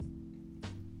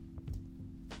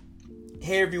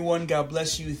Hey everyone, God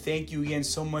bless you. Thank you again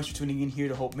so much for tuning in here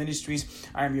to Hope Ministries.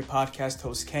 I am your podcast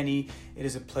host, Kenny. It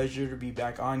is a pleasure to be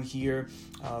back on here,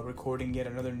 recording yet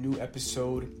another new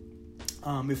episode.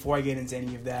 Before I get into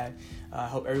any of that, I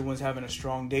hope everyone's having a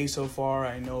strong day so far.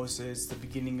 I know it's the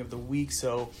beginning of the week,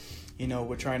 so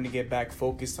we're trying to get back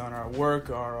focused on our work,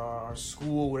 our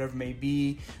school, whatever it may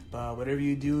be. But whatever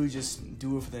you do, just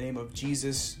do it for the name of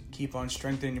Jesus. Keep on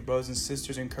strengthening your brothers and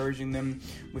sisters, encouraging them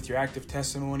with your active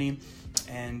testimony.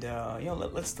 And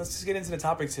let's just get into the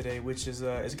topic today, which is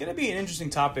going to be an interesting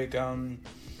topic.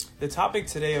 The topic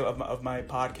today of my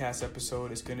podcast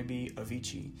episode is going to be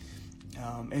Avicii.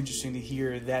 Interesting to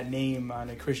hear that name on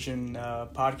a Christian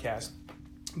podcast.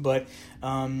 But,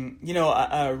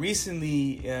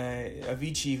 recently,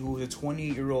 Avicii, who was a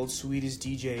 20-year-old Swedish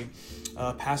DJ,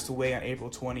 passed away on April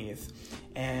 20th.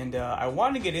 And I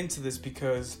wanted to get into this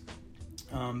because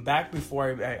back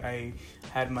before I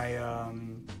had my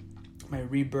my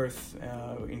rebirth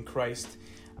in Christ,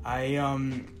 I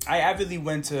avidly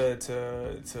went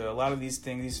to a lot of these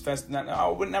things,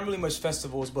 not really much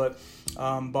festivals, but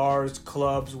bars,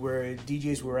 clubs where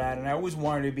DJs were at, and I always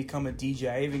wanted to become a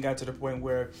DJ. I even got to the point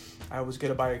where I was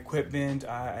going to buy equipment.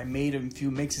 I made a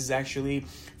few mixes actually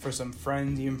for some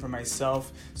friends, even for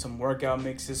myself, some workout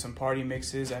mixes, some party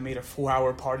mixes. I made a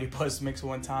 4-hour party bus mix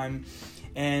one time.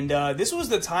 And this was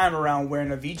the time around when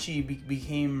Avicii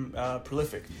became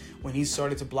prolific, when he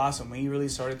started to blossom, when he really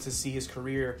started to see his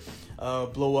career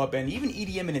blow up, and even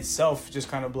EDM in itself just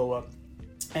kind of blow up.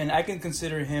 And I can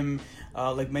consider him,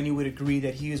 like many would agree,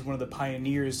 that he is one of the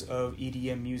pioneers of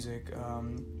EDM music.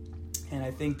 And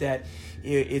I think that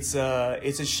it's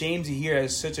a shame to hear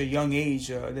at such a young age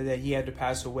that he had to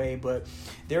pass away. But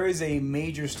there is a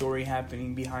major story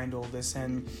happening behind all this,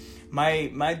 and my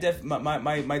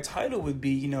title would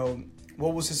be,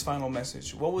 what was his final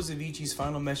message? What was Avicii's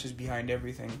final message behind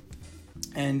everything?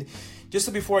 And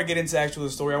just before I get into actual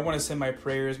story, I want to send my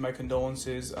prayers, my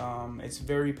condolences. It's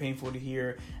very painful to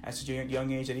hear at such a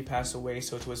young age that he passed away.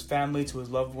 So to his family, to his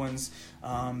loved ones,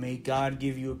 may God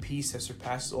give you a peace that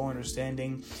surpasses all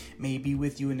understanding. May he be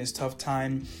with you in this tough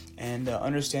time, and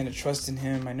understand and trust in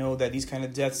him. I know that these kind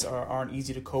of deaths aren't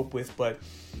easy to cope with, but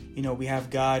we have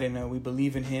God, and we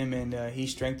believe in him, and he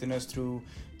strengthened us through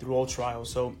all trials.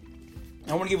 So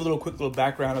I want to give a quick little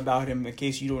background about him in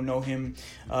case you don't know him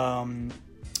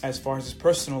as far as his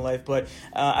personal life. But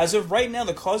as of right now,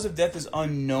 the cause of death is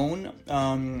unknown.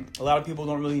 A lot of people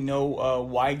don't really know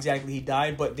why exactly he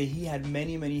died, but he had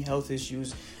many, many health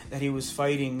issues that he was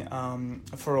fighting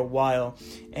for a while.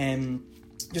 And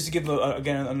just to give,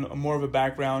 a more of a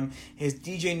background, his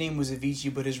DJ name was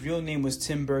Avicii, but his real name was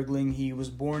Tim Bergling. He was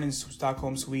born in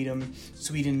Stockholm, Sweden.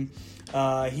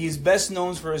 He is best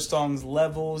known for his songs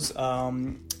Levels,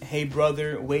 Hey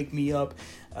Brother, Wake Me Up,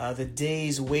 The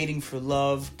Days, Waiting for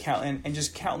Love, and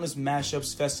just countless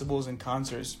mashups, festivals, and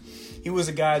concerts. He was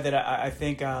a guy that I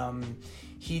think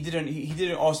he did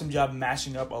an awesome job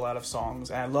mashing up a lot of songs,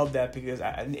 and I love that because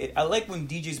I like when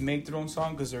DJs make their own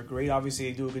song because they're great. Obviously,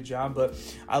 they do a good job, but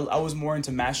I was more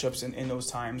into mashups in those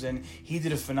times, and he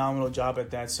did a phenomenal job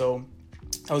at that. So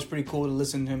that was pretty cool to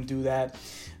listen to him do that.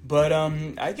 But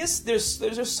I guess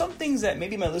there's some things that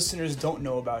maybe my listeners don't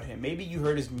know about him. Maybe you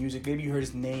heard his music, maybe you heard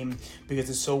his name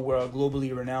because it's so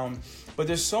globally renowned. But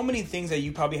there's so many things that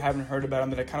you probably haven't heard about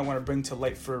him that I kind of want to bring to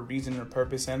light for a reason and a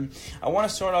purpose. And I want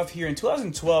to start off here. In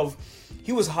 2012,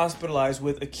 he was hospitalized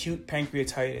with acute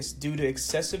pancreatitis due to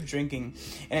excessive drinking.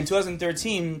 And in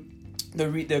 2013,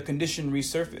 the condition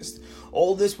resurfaced.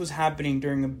 All this was happening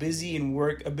during a busy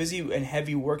and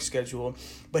heavy work schedule,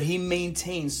 but he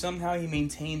maintained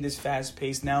this fast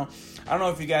pace. Now, I don't know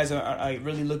if you guys are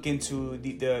really look into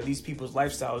these people's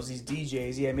lifestyles, these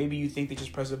DJs. Yeah, maybe you think they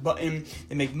just press a button,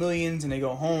 they make millions, and they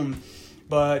go home.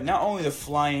 But not only the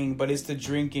flying, but it's the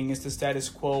drinking, it's the status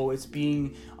quo, it's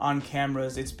being on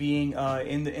cameras, it's being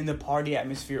in the party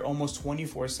atmosphere almost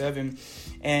 24/7,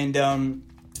 and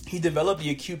he developed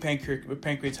the acute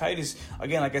pancreatitis,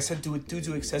 again, like I said, due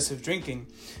to excessive drinking.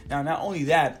 Now, not only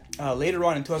that, later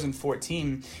on in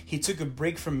 2014, he took a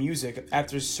break from music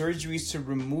after surgeries to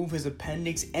remove his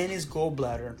appendix and his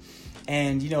gallbladder.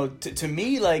 And, to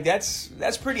me, like,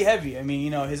 that's pretty heavy. I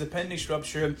mean, his appendix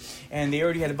ruptured, and they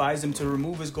already had advised him to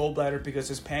remove his gallbladder because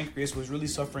his pancreas was really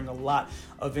suffering a lot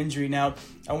of injury. Now,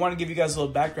 I want to give you guys a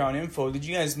little background info. Did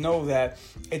you guys know that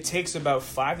it takes about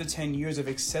 5 to 10 years of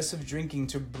excessive drinking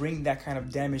to bring that kind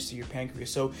of damage to your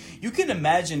pancreas? So you can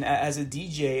imagine as a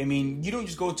DJ, I mean, you don't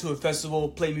just go to a festival,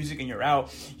 play music, and you're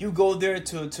out. You go there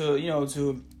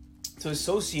to to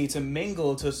associate, to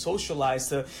mingle, to socialize,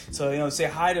 to say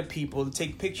hi to people, to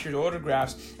take pictures,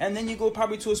 autographs, and then you go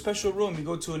probably to a special room. You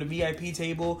go to a VIP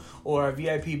table or a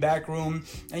VIP back room,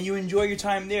 and you enjoy your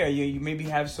time there. You maybe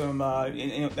have some.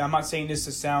 I'm not saying this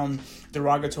to sound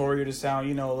derogatory or to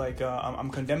sound like I'm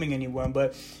condemning anyone,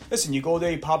 but listen, you go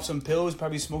there, you pop some pills,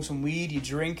 probably smoke some weed, you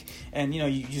drink, and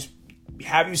you just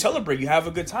you celebrate, you have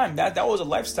a good time. That was a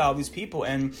lifestyle of these people.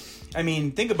 And I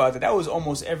mean, think about that. That was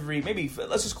almost maybe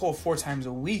let's just call it 4 times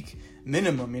a week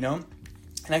minimum, and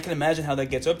I can imagine how that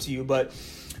gets up to you. But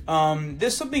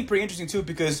there's something pretty interesting too,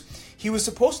 because he was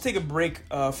supposed to take a break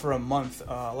for a month.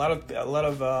 A lot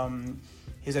of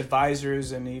his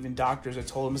advisors and even doctors had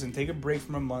told him, listen, take a break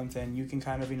from a month and you can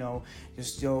kind of,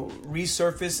 just,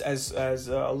 resurface as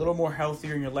a little more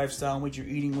healthier in your lifestyle and what you're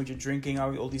eating, what you're drinking,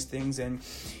 all these things. And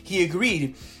he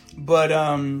agreed. But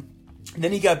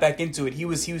then he got back into it. He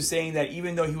was saying that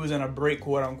even though he was on a break,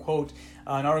 quote unquote,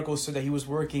 an article said that he was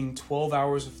working 12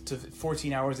 hours to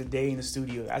 14 hours a day in the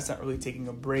studio. That's not really taking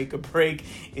a break. A break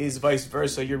is vice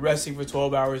versa. You're resting for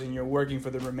 12 hours and you're working for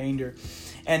the remainder.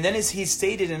 And then as he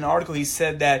stated in an article, he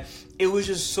said that it was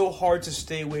just so hard to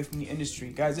stay away from the industry.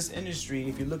 Guys, this industry,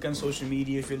 if you look on social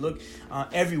media, if you look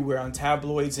everywhere on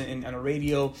tabloids and on the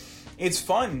radio, it's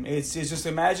fun. It's just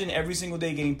imagine every single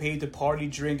day getting paid to party,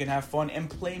 drink, and have fun and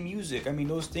play music. I mean,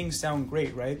 those things sound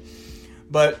great, right?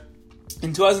 But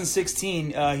in 2016,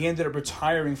 he ended up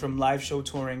retiring from live show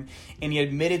touring, and he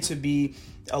admitted to be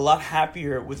a lot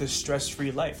happier with a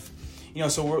stress-free life.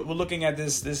 So we're looking at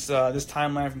this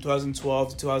timeline from 2012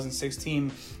 to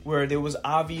 2016, where there was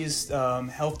obvious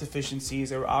health deficiencies,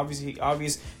 there were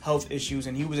obvious health issues,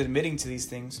 and he was admitting to these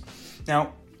things.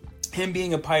 Now, him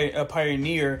being a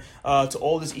pioneer to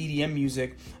all this EDM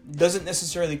music doesn't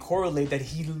necessarily correlate that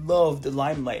he loved the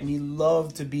limelight and he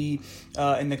loved to be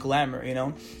in the glamour,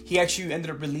 He actually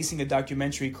ended up releasing a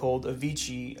documentary called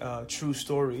Avicii, True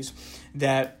Stories,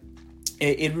 that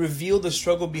it revealed the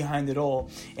struggle behind it all,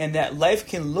 and that life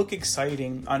can look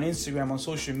exciting on Instagram, on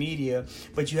social media,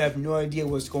 but you have no idea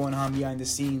what's going on behind the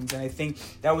scenes. And I think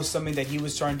that was something that he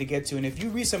was trying to get to. And if you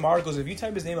read some articles, if you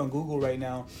type his name on Google right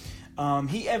now,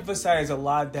 he emphasized a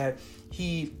lot that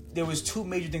there was 2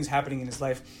 major things happening in his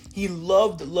life. He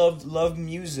loved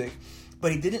music,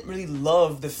 but he didn't really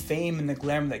love the fame and the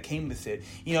glamour that came with it.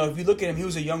 If you look at him, he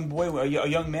was a young boy, a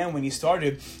young man when he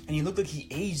started, and he looked like he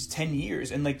aged 10 years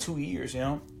in like 2 years,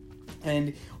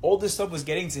 And all this stuff was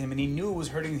getting to him, and he knew it was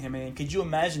hurting him. And could you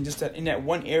imagine just that in that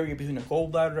one area between the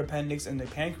gallbladder, appendix, and the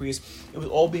pancreas, it was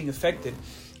all being affected.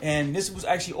 And this was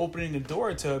actually opening the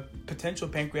door to potential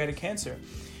pancreatic cancer.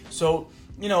 So,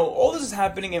 all this is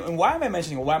happening, and why am I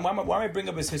mentioning it? Why am I bringing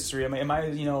up his history? Am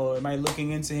I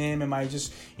looking into him? Am I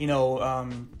just,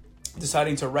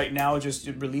 deciding to right now just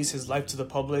release his life to the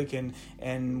public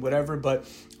and whatever? But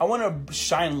I want to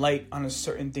shine light on a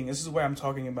certain thing. This is why I'm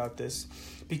talking about this.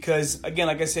 Because, again,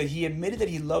 like I said, he admitted that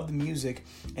he loved music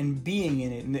and being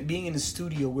in it, and being in the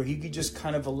studio where he could just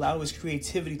kind of allow his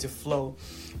creativity to flow,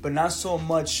 but not so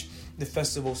much the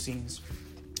festival scenes.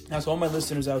 Now, so all my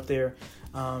listeners out there,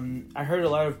 I heard a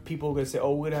lot of people going to say,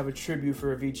 we're going to have a tribute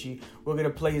for Avicii. We're going to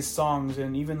play his songs.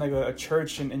 And even like a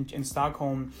church in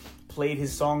Stockholm played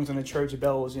his songs on the church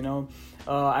bells,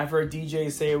 I've heard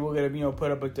DJs say we're going to,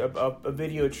 put up a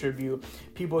video tribute.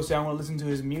 People say I want to listen to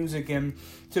his music. And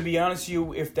to be honest with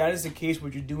you, if that is the case,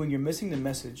 what you're doing, you're missing the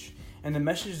message. And the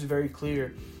message is very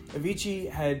clear. Avicii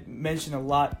had mentioned a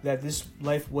lot that this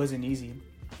life wasn't easy,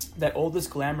 that all this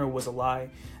glamour was a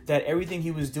lie, that everything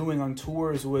he was doing on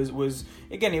tours was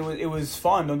again, it was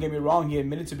fun. Don't get me wrong. He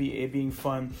admitted to it being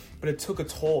fun, but it took a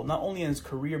toll, not only on his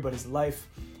career, but his life.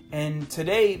 And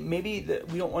today, maybe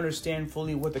we don't understand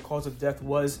fully what the cause of death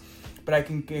was, but I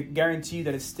can guarantee you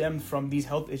that it stemmed from these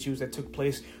health issues that took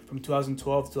place from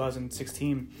 2012 to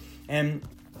 2016. And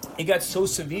it got so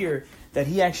severe that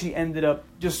he actually ended up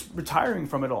just retiring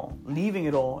from it all, leaving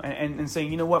it all, and saying,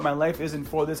 you know what, my life isn't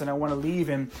for this and I want to leave,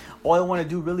 and all I want to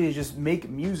do really is just make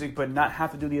music but not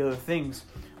have to do the other things.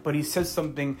 But he said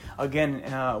something, again,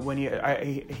 when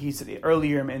he said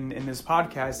earlier in this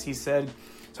podcast, he said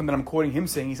something, I'm quoting him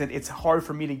saying, he said, it's hard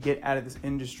for me to get out of this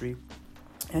industry.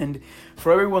 And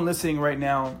for everyone listening right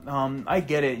now, I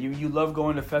get it. You love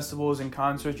going to festivals and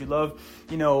concerts. You love,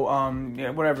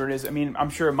 whatever it is. I mean, I'm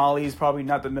sure Molly is probably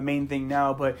not the main thing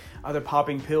now, but either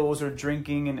popping pills or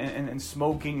drinking and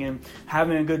smoking and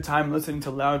having a good time listening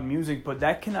to loud music. But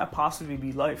that cannot possibly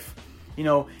be life. You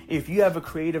know, if you have a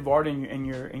creative art in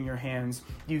your hands,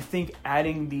 you think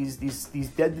adding these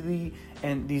deadly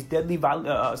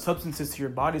substances to your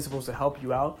body is supposed to help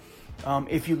you out?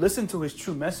 If you listen to his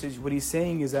true message, what he's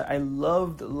saying is that I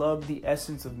loved the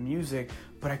essence of music,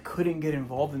 but I couldn't get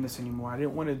involved in this anymore. I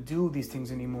didn't want to do these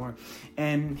things anymore.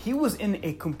 And he was in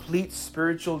a complete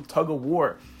spiritual tug of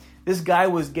war. This guy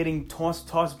was getting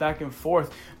tossed back and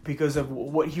forth because of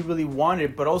what he really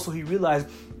wanted, but also he realized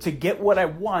to get what I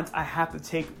want, I have to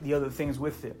take the other things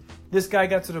with it. This guy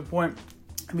got to the point,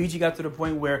 Avicii got to the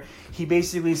point where he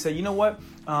basically said, you know what,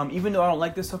 even though I don't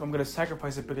like this stuff, I'm going to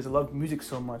sacrifice it because I love music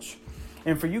so much.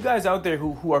 And for you guys out there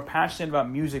who are passionate about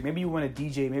music, maybe you want to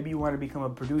DJ, maybe you want to become a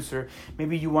producer,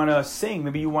 maybe you want to sing,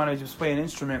 maybe you want to just play an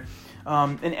instrument.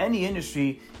 In any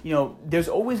industry, you know, there's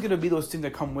always going to be those things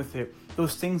that come with it.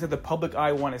 Those things that the public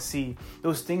eye want to see.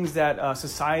 Those things that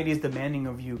society is demanding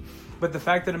of you. But the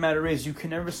fact of the matter is, you can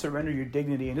never surrender your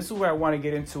dignity. And this is where I want to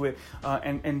get into it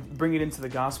and bring it into the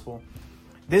gospel.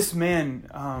 This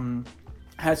man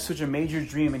had such a major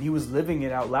dream, and he was living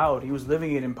it out loud. He was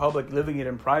living it in public, living it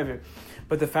in private.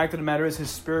 But the fact of the matter is, his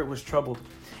spirit was troubled.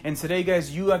 And today,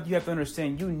 guys, you have to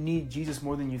understand, you need Jesus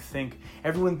more than you think.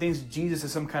 Everyone thinks Jesus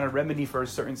is some kind of remedy for a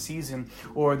certain season,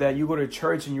 or that you go to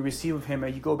church and you receive of him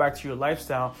and you go back to your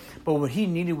lifestyle. But what he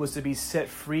needed was to be set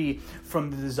free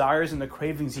from the desires and the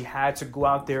cravings he had to go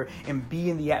out there and be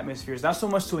in the atmospheres. Not so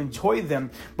much to enjoy them,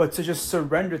 but to just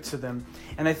surrender to them.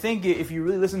 And I think if you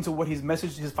really listen to what his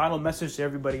final message to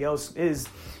everybody else is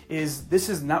this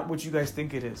is not what you guys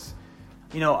think it is.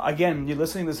 You know, again, you're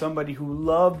listening to somebody who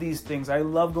loved these things. I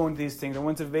love going to these things. I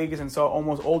went to Vegas and saw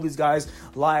almost all these guys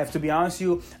live. To be honest with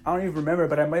you, I don't even remember,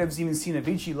 but I might have even seen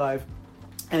Avicii live.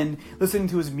 And listening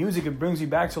to his music, it brings me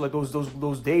back to like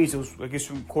those days, those, I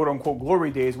guess, quote unquote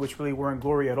glory days, which really weren't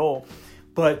glory at all.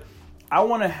 But I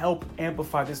want to help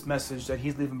amplify this message that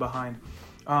he's leaving behind.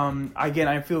 Again,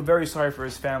 I feel very sorry for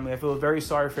his family. I feel very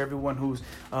sorry for everyone who's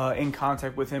in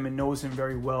contact with him and knows him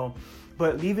very well.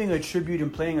 But leaving a tribute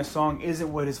and playing a song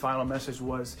isn't what his final message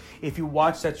was. If you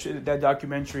watch that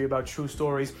documentary about true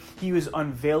stories, he was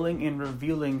unveiling and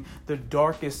revealing the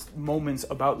darkest moments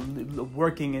about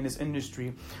working in this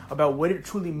industry, about what it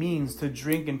truly means to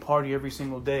drink and party every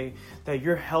single day, that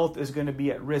your health is going to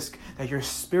be at risk, that your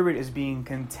spirit is being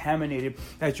contaminated,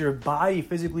 that your body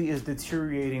physically is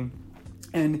deteriorating.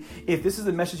 And if this is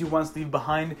the message he wants to leave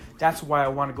behind, that's why I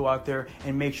want to go out there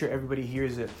and make sure everybody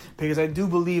hears it. Because I do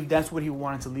believe that's what he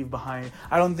wanted to leave behind.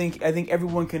 I think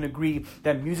everyone can agree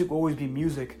that music will always be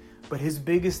music. But his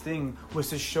biggest thing was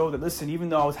to show that, listen, even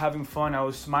though I was having fun, I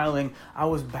was smiling, I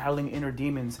was battling inner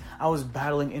demons. I was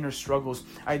battling inner struggles.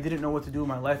 I didn't know what to do in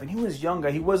my life. And he was young.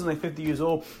 He wasn't like 50 years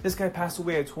old. This guy passed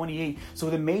away at 28. So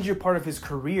the major part of his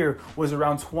career was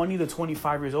around 20 to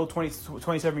 25 years old,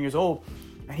 27 years old.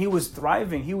 And he was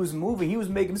thriving. He was moving. He was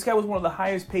making... This guy was one of the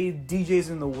highest paid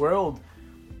DJs in the world.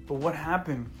 But what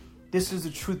happened? This is the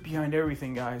truth behind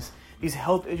everything, guys. These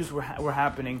health issues were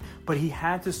happening, but he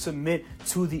had to submit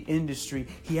to the industry.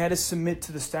 He had to submit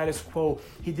to the status quo.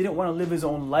 He didn't want to live his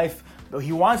own life.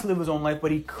 He wanted to live his own life,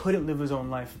 but he couldn't live his own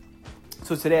life.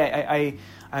 So today,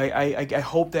 I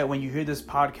hope that when you hear this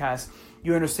podcast,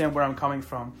 you understand where I'm coming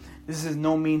from. This is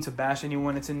no mean to bash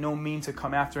anyone. It's in no mean to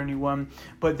come after anyone.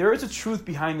 But there is a truth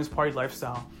behind this party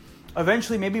lifestyle.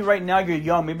 Eventually, maybe right now you're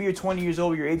young. Maybe you're 20 years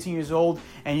old, you're 18 years old,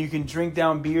 and you can drink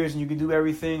down beers and you can do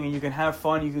everything and you can have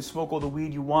fun. You can smoke all the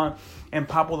weed you want and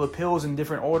pop all the pills in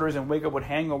different orders and wake up with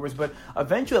hangovers. But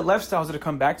eventually, lifestyles are going to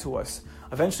come back to us.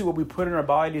 Eventually, what we put in our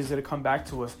bodies is going to come back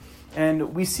to us.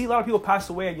 And we see a lot of people pass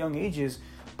away at young ages.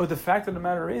 But the fact of the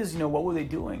matter is, what were they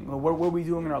doing? What were we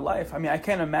doing in our life? I mean, I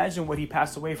can't imagine what he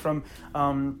passed away from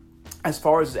as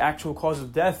far as the actual cause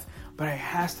of death, but it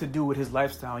has to do with his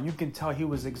lifestyle. And you can tell he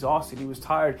was exhausted. He was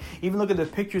tired. Even look at the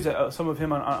pictures of some of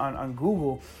him on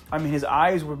Google. I mean, his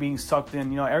eyes were being sucked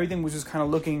in. Everything was just kind of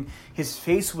looking, his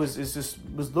face was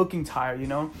looking tired,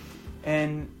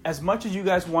 And as much as you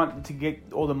guys want to get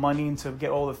all the money and to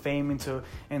get all the fame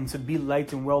and to be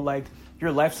liked and well liked,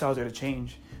 your lifestyles are to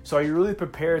change. So are you really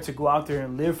prepared to go out there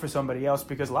and live for somebody else?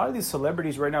 Because a lot of these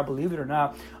celebrities right now, believe it or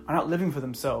not, are not living for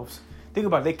themselves. Think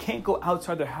about it. They can't go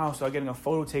outside their house without getting a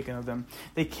photo taken of them.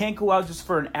 They can't go out just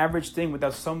for an average thing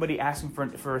without somebody asking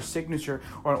for a signature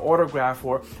or an autograph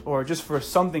or just for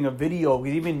something, a video.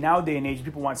 Because even nowadays and age,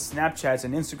 people want Snapchats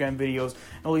and Instagram videos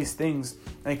and all these things.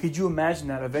 And could you imagine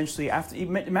that eventually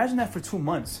imagine that for 2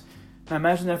 months. Now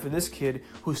imagine that for this kid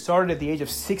who started at the age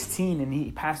of 16 and he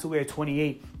passed away at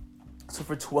 28. So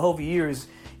for 12 years,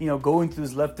 going through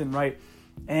this left and right.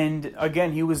 And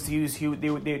again,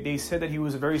 they said that he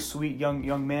was a very sweet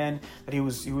young man, that he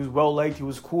was well liked, he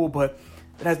was cool, but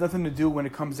it has nothing to do when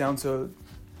it comes down to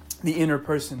the inner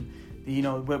person,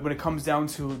 when it comes down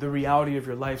to the reality of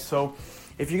your life. So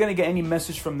if you're going to get any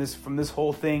message from this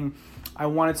whole thing, I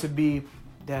want it to be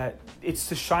that it's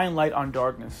to shine light on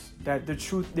darkness, that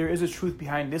there is a truth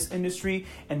behind this industry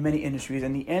and many industries,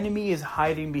 and the enemy is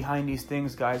hiding behind these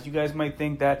things, guys. You guys might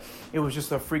think that it was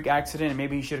just a freak accident and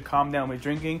maybe he should have calmed down with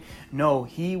drinking. No,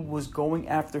 he was going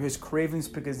after his cravings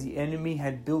because the enemy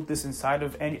had built this inside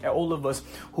of all of us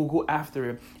who go after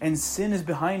it, and sin is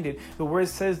behind it. The word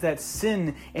says that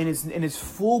sin in its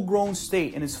full grown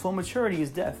state, in its full maturity, is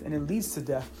death, and it leads to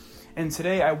death. And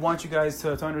today I want you guys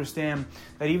to understand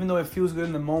that even though it feels good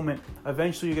in the moment,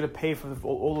 eventually you're going to pay for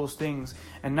all those things.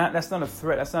 And that's not a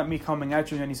threat. That's not me coming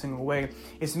at you in any single way.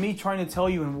 It's me trying to tell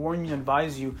you and warn you and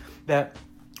advise you that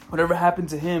whatever happened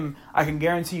to him, I can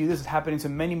guarantee you this is happening to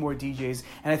many more DJs.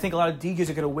 And I think a lot of DJs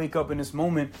are going to wake up in this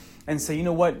moment and say, you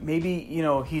know what, maybe,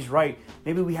 he's right.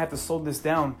 Maybe we have to slow this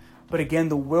down. But again,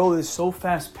 the world is so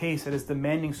fast-paced that it's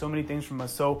demanding so many things from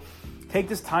us. So take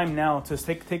this time now to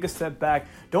take a step back.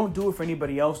 Don't do it for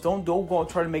anybody else. Don't go out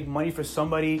try to make money for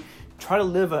somebody. Try to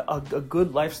live a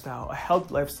good lifestyle, a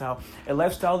healthy lifestyle, a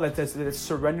lifestyle that's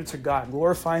surrendered to God,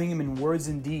 glorifying Him in words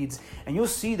and deeds. And you'll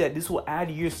see that this will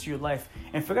add years to your life.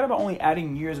 And forget about only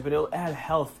adding years, but it'll add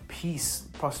health, peace,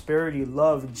 prosperity,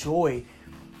 love, joy.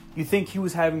 You think he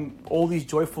was having all these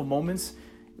joyful moments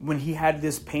when he had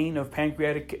this pain of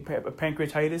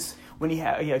pancreatitis, when he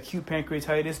had acute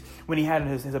pancreatitis, when he had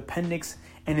his appendix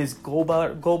and his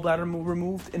gallbladder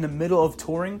removed in the middle of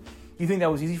touring? You think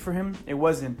that was easy for him? It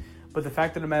wasn't. But the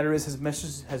fact of the matter is his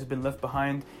message has been left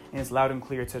behind, and it's loud and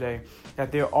clear today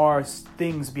that there are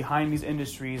things behind these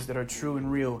industries that are true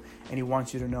and real, and he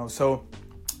wants you to know. So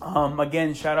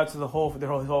again, shout out to the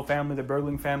whole family, the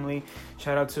Bergling family.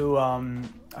 Shout out to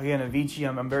again, Avicii.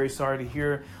 I'm very sorry to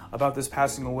hear about this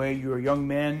passing away. You're a young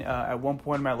man. At one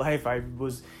point in my life, I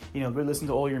was, really listening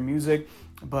to all your music.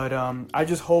 But I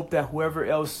just hope that whoever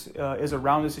else is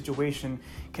around this situation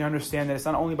can understand that it's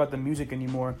not only about the music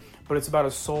anymore, but it's about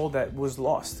a soul that was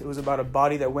lost. It was about a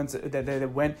body that went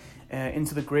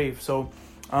into the grave. So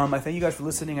I thank you guys for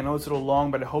listening. I know it's a little long,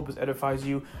 but I hope it edifies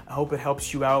you. I hope it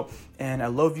helps you out. And I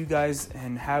love you guys,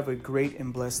 and have a great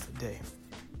and blessed day.